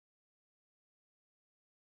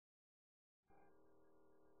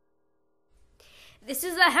This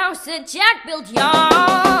is a house that Jack built, y'all.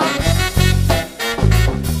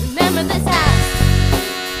 Remember this house?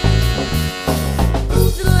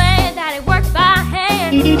 This is the land that he worked by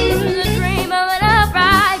hand. This was a dream of an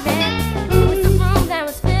upright man. It was a room that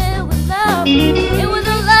was filled with love. It was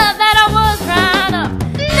a love that I was proud of.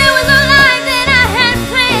 There was a life that I had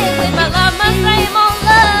planned with my love, my same old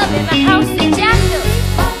love in the house that Jack built.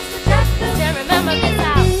 Still remember this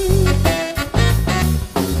house?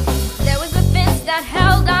 There was a fence that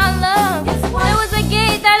held our love. There was a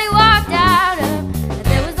gate that he walked out of. And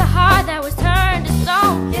there was a heart that was turned to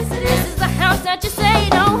stone. This is the house that you say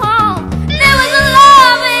no home. There was a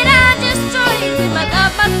love that I destroyed with my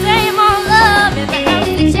love, my same old love in the house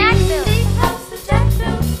that Jack built.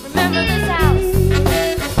 Remember this house?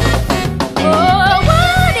 Oh,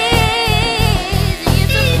 what is the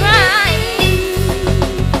use of crying?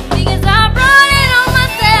 Because I brought it on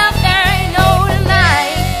myself, there ain't no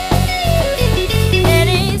denying. And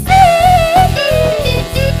he seems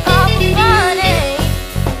awful funny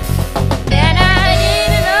that I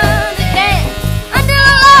didn't understand until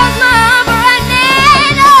I lost my armor right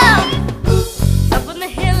then. Up on the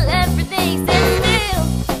hill, everything stands still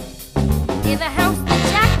in the house that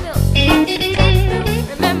Jack built.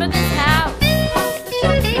 Remember this house?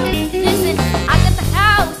 Listen, I got the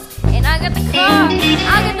house and I got the car.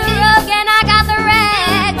 I got